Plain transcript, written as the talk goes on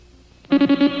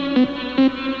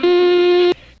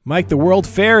Mike, the World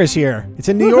Fair is here. It's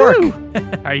in New Woo-hoo!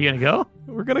 York. Are you going to go?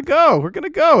 We're gonna go. We're gonna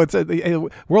go. It's a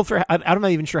World Fair. I'm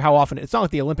not even sure how often. It's not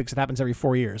like the Olympics. It happens every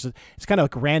 4 years. It's kind of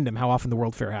like random how often the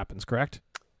World Fair happens. Correct?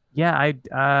 Yeah,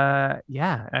 I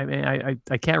mean,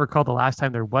 I can't recall the last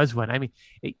time there was one. I mean,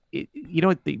 you know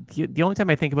what? The only time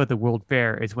I think about the World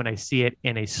Fair is when I see it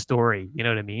in a story. You know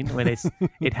what I mean? When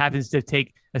it happens to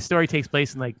a story takes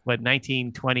place in like what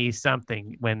 1920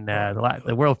 something when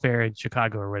the World Fair in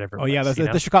Chicago or whatever. Oh yeah,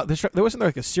 the Chicago. There wasn't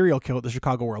like a serial killer at the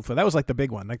Chicago World Fair. That was like the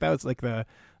big one. Like that was like the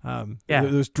There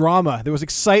was drama. There was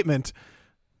excitement.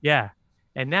 Yeah,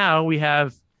 and now we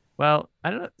have. Well, I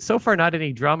don't know. So far, not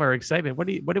any drama or excitement. What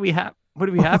do we have? What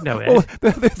do we have now, Ed?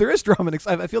 Well, there is drama and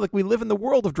excitement. I feel like we live in the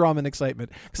world of drama and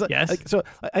excitement. Yes. So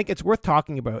I think it's worth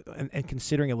talking about and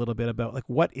considering a little bit about like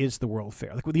what is the World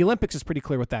Fair? Like the Olympics is pretty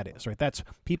clear what that is, right? That's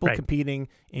people competing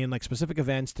in like specific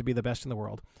events to be the best in the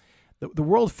world. The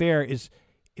World Fair it's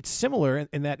similar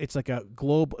in that it's like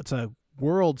it's a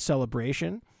world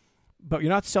celebration. But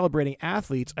you're not celebrating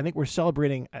athletes. I think we're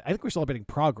celebrating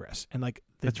progress and like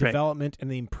the development and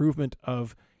the improvement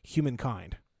of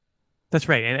humankind. That's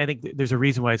right. And I think there's a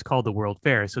reason why it's called the World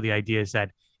Fair. So the idea is that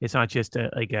it's not just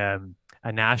a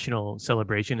national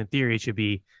celebration. In theory, it should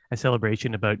be a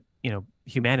celebration about,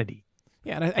 humanity.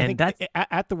 Yeah. And I think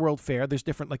at the World Fair, there's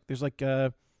different, I was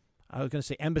going to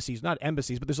say embassies, not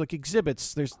embassies, but there's like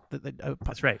exhibits. There's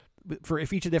that's right. For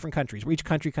each of the different countries, where each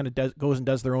country kind of goes and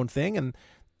does their own thing. And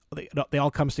they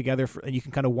all comes together and you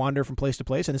can kind of wander from place to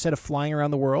place. And instead of flying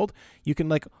around the world, you can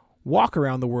like walk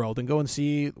around the world and go and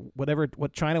see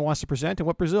what China wants to present and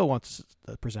what Brazil wants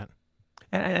to present.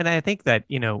 And I think that,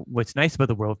 what's nice about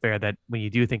the World Fair that when you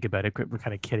do think about it, we're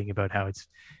kind of kidding about how it's,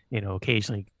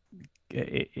 occasionally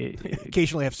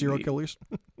have serial killers.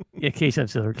 Occasionally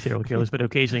have serial killers, but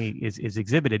occasionally is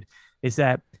exhibited, is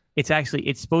that it's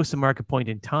supposed to mark a point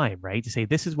in time, right? To say,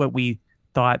 this is what we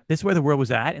thought, this is where the world was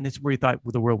at, and this is where we thought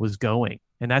the world was going.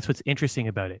 And that's what's interesting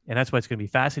about it. And that's what's going to be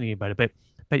fascinating about it. But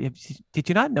did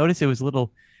you not notice it was a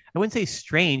little, I wouldn't say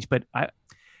strange, but I'd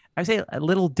say a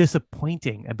little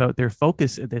disappointing about their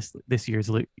focus at this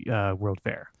year's World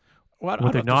Fair.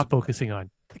 What they're not focusing on.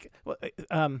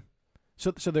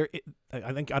 So there,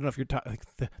 I think, I don't know if you're talking.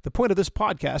 The point of this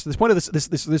podcast, the point of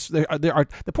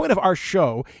the point of our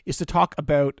show is to talk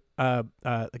about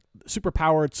like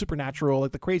superpowered, supernatural,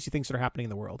 like the crazy things that are happening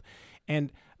in the world.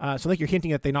 And so I think you're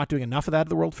hinting that they're not doing enough of that at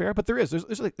the World Fair, but there's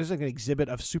like an exhibit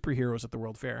of superheroes at the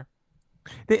World Fair.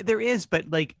 There is, but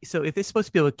like, so if it's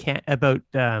supposed to be about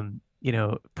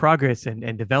progress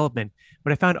and development,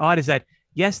 what I found odd is that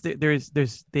yes,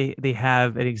 they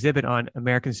have an exhibit on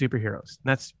American superheroes. And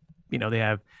that's they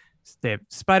have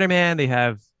Spider-Man, they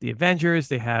have the Avengers,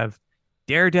 they have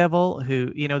Daredevil,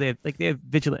 who they have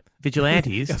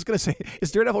vigilantes. I was gonna say,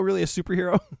 is Daredevil really a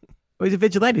superhero? Well, he's a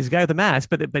vigilante. He's a guy with a mask,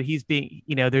 but he's being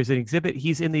there's an exhibit.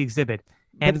 He's in the exhibit,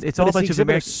 and it's all a bunch of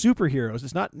American superheroes.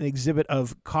 It's not an exhibit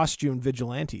of costumed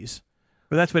vigilantes.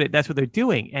 But that's what they're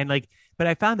doing, and but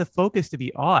I found the focus to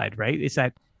be odd. Right?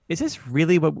 Is this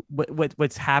really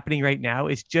what's happening right now?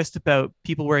 It's just about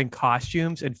people wearing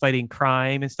costumes and fighting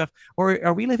crime and stuff, or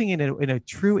are we living in a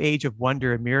true age of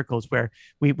wonder and miracles where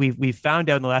we've found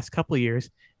out in the last couple of years?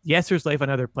 Yes, there's life on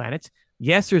other planets.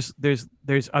 Yes,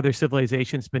 there's other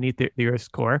civilizations beneath the Earth's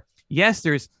core. Yes,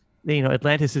 there's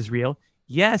Atlantis is real.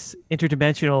 Yes,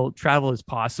 interdimensional travel is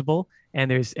possible, and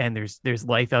there's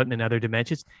life out in other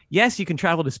dimensions. Yes, you can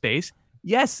travel to space.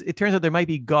 Yes, it turns out there might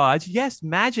be gods. Yes,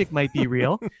 magic might be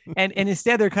real. and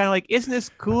instead they're kind of like, isn't this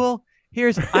cool?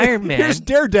 Here's Iron Man. Here's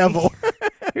Daredevil.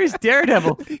 Here's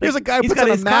Daredevil. Here's a guy who puts on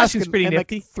a mask and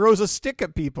like, throws a stick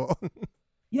at people.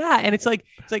 Yeah, and it's like,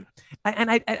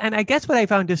 I guess what I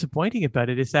found disappointing about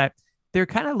it is that they're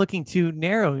kind of looking too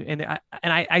narrow, and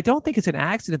I don't think it's an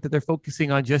accident that they're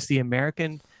focusing on just the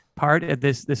American part of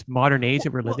this modern age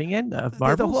that we're living in of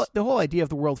Marvel. The whole idea of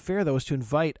the World Fair, though, is to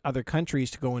invite other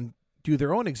countries to go and do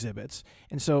their own exhibits.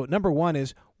 And so number one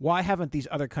is, why haven't these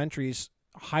other countries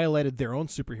highlighted their own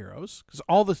superheroes? Because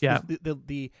all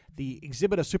the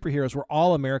exhibit of superheroes were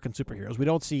all American superheroes. We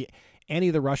don't see any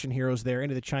of the Russian heroes there,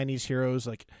 any of the Chinese heroes.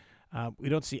 We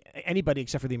don't see anybody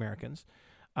except for the Americans.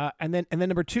 And then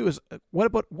number two is, what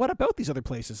about these other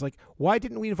places? Like, why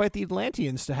didn't we invite the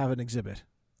Atlanteans to have an exhibit?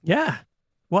 Yeah.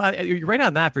 Well, you're right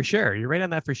on that for sure.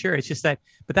 It's just that,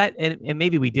 and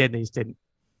maybe we did, and they just didn't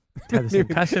have the same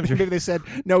customs. Maybe they said,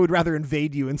 no, we'd rather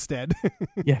invade you instead.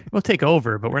 Yeah, we'll take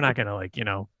over, but we're not going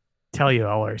to tell you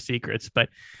all our secrets. But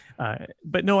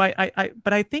no,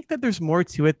 I think that there's more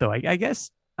to it though. I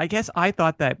guess I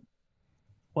thought that,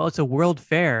 well, it's a world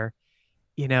fair,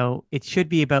 it should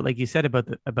be about, like you said,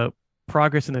 about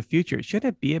progress in the future,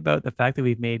 shouldn't it be about the fact that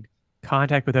we've made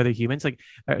contact with other humans, like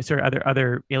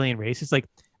other alien races? Like,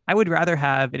 I would rather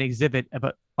have an exhibit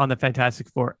about on the Fantastic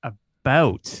Four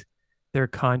about their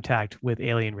contact with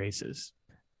alien races.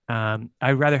 I'd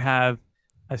rather have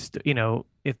to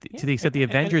the extent the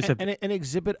Avengers have an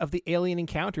exhibit of the alien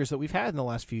encounters that we've had in the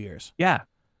last few years. Yeah,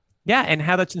 and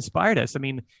how that's inspired us. I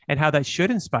mean, and how that should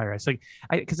inspire us.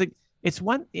 Because it's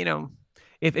one,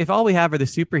 if all we have are the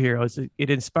superheroes, it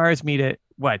inspires me to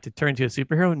turn into a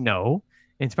superhero? No,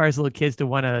 it inspires little kids to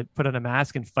want to put on a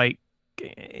mask and fight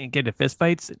and get into fist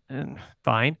fights.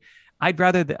 Fine. I'd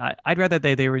rather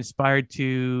they were inspired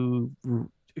to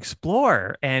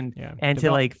explore and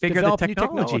to figure the technology. New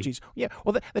technologies. Yeah,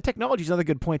 well, the technology is another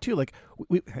good point too. Like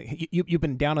you've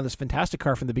been down on this Fantastic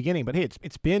car from the beginning, but hey,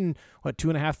 it's been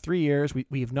 2.5, 3 years.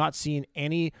 We have not seen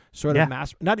any sort of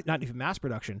mass, not even mass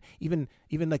production, even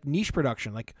like niche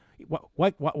production. Like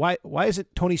why isn't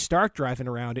Tony Stark driving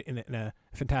around in a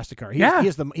Fantastic car? He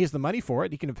has the money for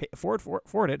it. He can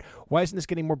afford it. Why isn't this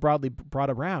getting more broadly brought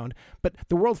around? But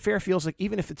the World Fair feels like,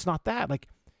 even if it's not that, like,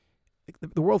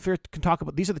 the World Fair can talk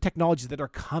about, these are the technologies that are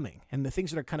coming and the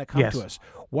things that are kind of come to us.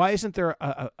 Why isn't there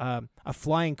a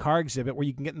flying car exhibit where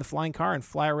you can get in the flying car and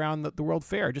fly around the World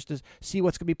Fair just to see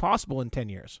what's going to be possible in 10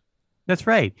 years? That's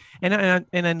right. And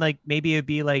then like maybe it'd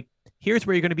be like, here's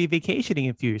where you're going to be vacationing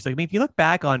in a few years. Like, I mean, if you look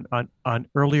back on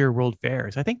earlier World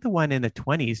Fairs, I think the one in the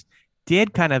 20s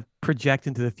did kind of project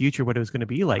into the future what it was going to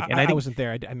be like. And I wasn't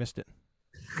there. I missed it.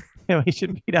 We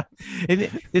should meet up.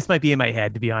 This might be in my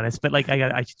head, to be honest, but like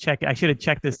I should have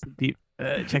checked this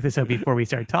out before we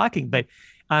started talking. But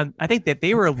I think that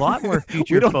they were a lot more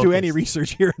future. We don't do any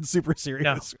research here in Super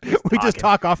Serious. No, we just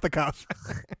talk off the cuff.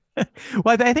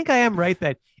 Well, I think I am right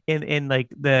that in like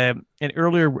an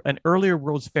earlier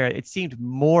World's Fair, it seemed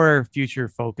more future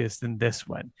focused than this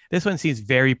one. This one seems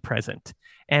very present,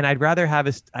 and I'd rather have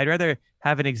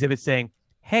an exhibit saying,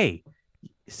 "Hey,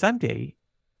 someday,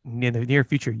 in the near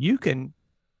future, you can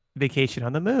vacation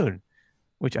on the moon,"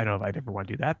 which I don't know if I'd ever want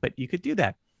to do that, but you could do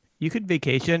that. You could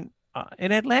vacation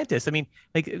in Atlantis. I mean,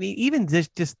 even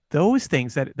just those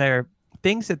things that are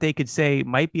things that they could say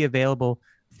might be available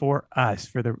for us,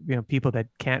 for the people that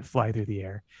can't fly through the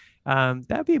air.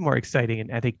 That'd be more exciting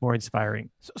and I think more inspiring.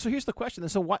 So here's the question.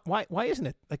 So why isn't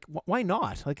it? Like, why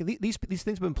not? Like, these things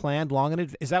have been planned long in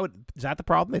advance. Is that the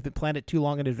problem? They've been planned it too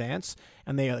long in advance,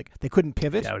 and they couldn't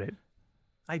pivot.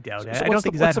 I doubt it. So I don't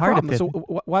think it's that hard to pivot. So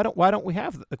why don't we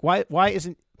have, like, why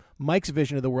isn't Mike's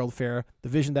vision of the World Fair the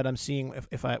vision that I'm seeing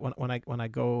when I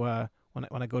go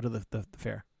to the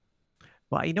fair?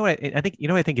 Well, you know what I think.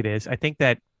 I think it is. I think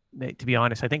that, to be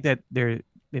honest, I think that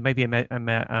it might be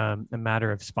a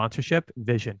matter of sponsorship and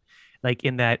vision, like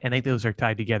in that, and I think those are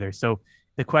tied together. So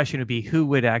the question would be, who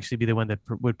would actually be the one that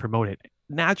would promote it?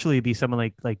 Naturally, it'd be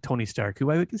someone like Tony Stark,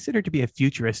 who I would consider to be a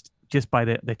futurist just by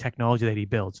the technology that he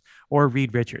builds, or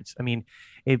Reed Richards. I mean,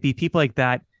 it'd be people like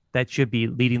that should be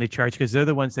leading the charge, because they're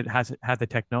the ones that have the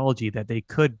technology that they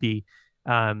could be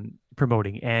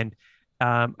promoting. And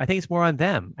I think it's more on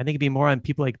them. I think it'd be more on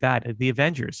people like that, the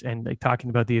Avengers, and like talking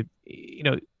about the,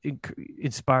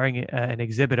 inspiring an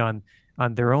exhibit on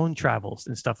their own travels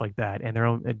and stuff like that, and their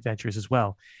own adventures as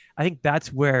well. I think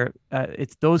that's where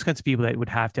it's those kinds of people that would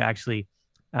have to actually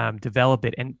develop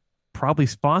it and probably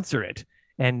sponsor it,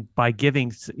 and by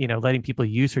giving, letting people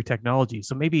use her technology.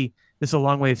 So maybe this is a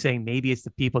long way of saying maybe it's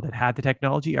the people that had the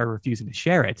technology are refusing to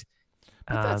share it.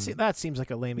 But that seems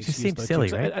like a lame excuse. It seems silly,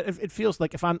 right? It feels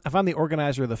like if I'm the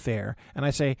organizer of the fair and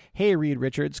I say, "Hey, Reed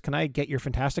Richards, can I get your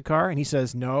Fantastic car?" and he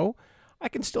says no, I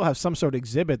can still have some sort of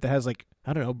exhibit that has, like,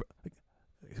 I don't know,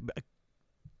 a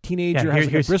teenager has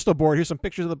a Bristol board. Here's some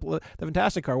pictures of the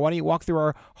Fantastic car. Why don't you walk through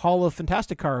our Hall of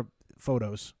Fantastic Car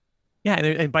photos? Yeah,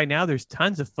 and by now there's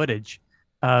tons of footage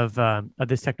of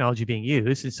this technology being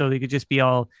used, and so they could just be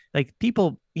all like,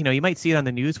 people. You might see it on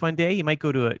the news one day. You might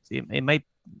go to it might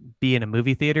be in a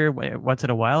movie theater once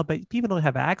in a while, but people don't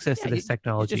have access to this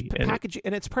technology. You just package it,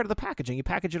 and it's part of the packaging. You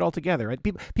package it all together, right?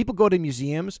 People go to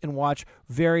museums and watch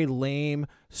very lame,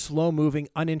 slow-moving,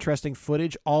 uninteresting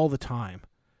footage all the time.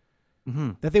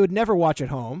 Mm-hmm. That they would never watch at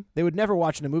home. They would never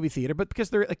watch in a movie theater, but because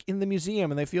they're like in the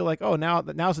museum and they feel like, oh,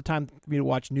 now's the time for me to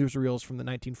watch newsreels from the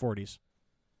 1940s.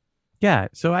 Yeah,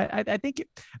 so I think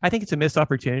it's a missed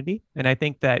opportunity, and I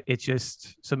think that it's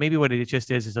just, so maybe what it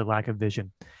just is a lack of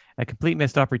vision, a complete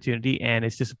missed opportunity, and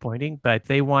it's disappointing. But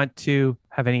they want to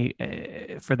have any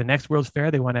for the next World's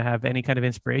Fair. They want to have any kind of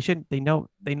inspiration. They know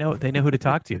who to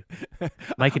talk to.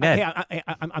 Mike and Ed.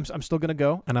 I'm still gonna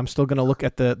go, and I'm still gonna look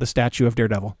at the statue of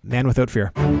Daredevil, Man Without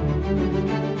Fear.